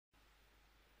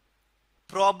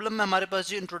Problem है हमारे पास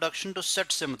जी introduction to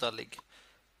set से मुतालिक,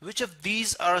 which of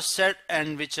these are set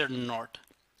and which are not.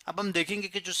 अब हम देखेंगे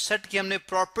कि जो सेट की हमने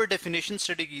प्रॉपर डेफिनेशन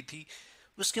स्टडी की थी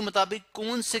उसके मुताबिक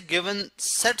कौन से गिवन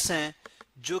सेट्स हैं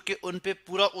जो कि उन पे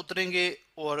पूरा उतरेंगे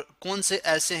और कौन से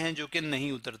ऐसे हैं जो कि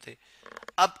नहीं उतरते।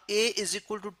 अब a इज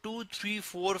इक्वल टू 2 3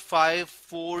 4 5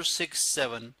 4 6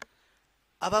 7।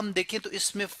 अब हम देखें तो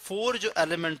इसमें 4 जो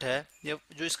एलिमेंट है या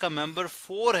जो इसका मेंबर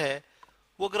 4 है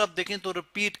वो अगर आप देखें तो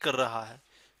रिपीट कर रहा है,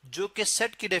 जो कि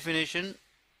सेट की डेफिनेशन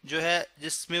जो है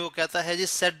जिसमें वो कहता है जी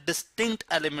सेट डिस्टिंक्ट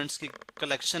एलिमेंट्स की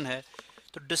कलेक्शन है।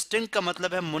 तो डिस्टिंक्ट का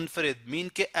मतलब है मुनफरिद, मीन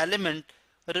के एलिमेंट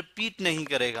रिपीट नहीं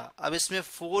करेगा। अब इसमें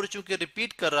 4 चूंकि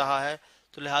रिपीट कर रहा है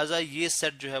तो लिहाजा ये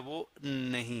सेट जो है वो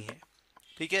नहीं है।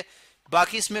 ठीक है,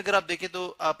 बाकी इसमें अगर आप देखें तो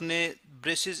आपने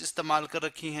ब्रेसेस इस्तेमाल कर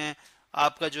रखी हैं,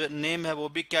 आपका जो नेम है वो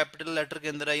भी कैपिटल लेटर के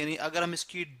अंदर है, यानी अगर हम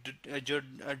इसकी जो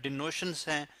डिनोशंस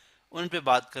हैं उन पे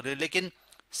बात कर रहे हैं, लेकिन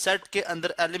सेट के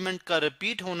अंदर एलिमेंट का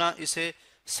रिपीट होना इसे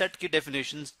सेट की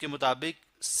डेफिनेशन के मुताबिक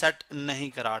सेट नहीं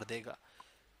करार देगा।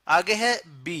 आगे है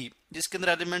बी, जिसके अंदर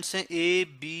एलिमेंट्स हैं A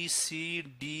B C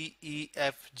D E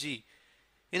F G,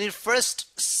 यानी first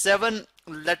 7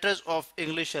 letters of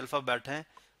English alphabet हैं।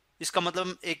 इसका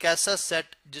मतलब एक ऐसा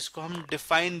सेट जिसको हम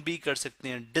डिफाइन भी कर सकते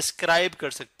हैं, डिस्क्राइब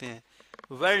कर सकते हैं,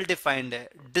 वेल डिफाइंड है,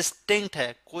 डिस्टिंक्ट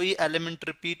है, कोई एलिमेंट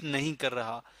रिपीट नहीं कर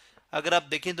रहा। अगर आप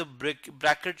देखें तो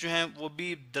ब्रैकेट जो है वो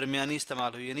भी दरमियानी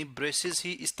इस्तेमाल हुई, यानी ब्रेसेस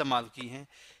ही इस्तेमाल की हैं।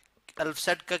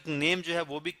 सेट का नेम जो है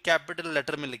वो भी कैपिटल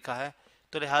लेटर में लिखा है,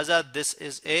 तो लिहाजा दिस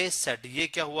इज ए सेट, ये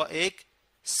क्या हुआ, एक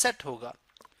सेट होगा।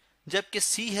 जबकि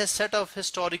सी है सेट ऑफ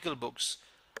हिस्टोरिकल बुक्स।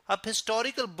 अब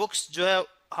हिस्टोरिकल बुक्स जो है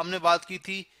हमने बात की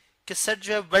थी कि सेट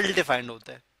जो है वेल डिफाइंड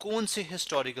होता है, कौन सी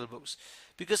हिस्टोरिकल बुक्स।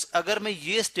 बिकॉज अगर मैं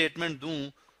ये स्टेटमेंट दूं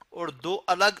और दो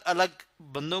अलग अलग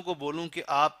बंदों को बोलूं कि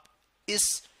आप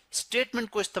इस स्टेटमेंट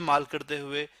को इस्तेमाल करते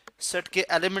हुए सेट के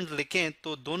एलिमेंट लिखें,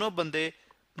 तो दोनों बंदे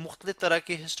मुख्तलिफ तरह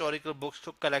की हिस्टोरिकल बुक्स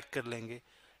को कलेक्ट कर लेंगे।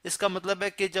 इसका मतलब है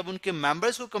कि जब उनके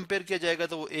मेंबर्स को कंपेयर किया जाएगा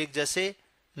तो वो एक जैसे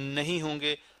नहीं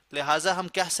होंगे। लिहाजा हम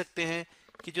कह सकते हैं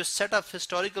कि जो सेट ऑफ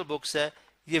हिस्टोरिकल बुक्स है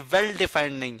ये वेल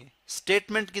डिफाइंड नहीं है,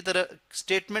 स्टेटमेंट की तरह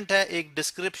स्टेटमेंट है, एक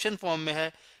डिस्क्रिप्शन फॉर्म में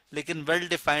है लेकिन वेल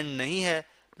डिफाइंड नहीं है,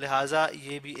 लिहाजा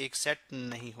ये भी एक सेट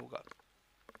नहीं होगा।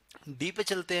 डी पे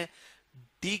चलते हैं।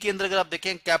 डी के अंदर अगर आप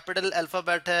देखें कैपिटल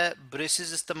अल्फाबेट है,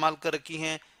 ब्रेसेस इस्तेमाल कर रखी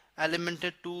हैं, एलिमेंट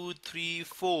है 2 3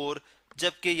 4,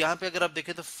 जबकि यहाँ पे अगर आप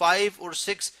देखें तो 5 और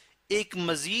 6 एक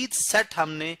मजीद सेट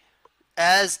हमने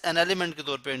एज एन एलिमेंट के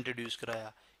तौर पे इंट्रोड्यूस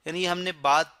कराया। यानी हमने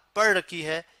बात पढ़ रखी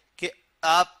है कि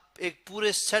आप एक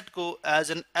पूरे सेट को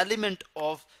as an element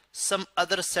of some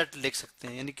other set लिख सकते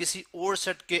हैं, यानी किसी और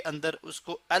सेट के अंदर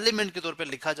उसको एलिमेंट के तौर पे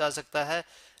लिखा जा सकता है,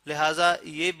 लिहाजा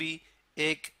ये भी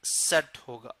एक सेट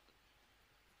होगा।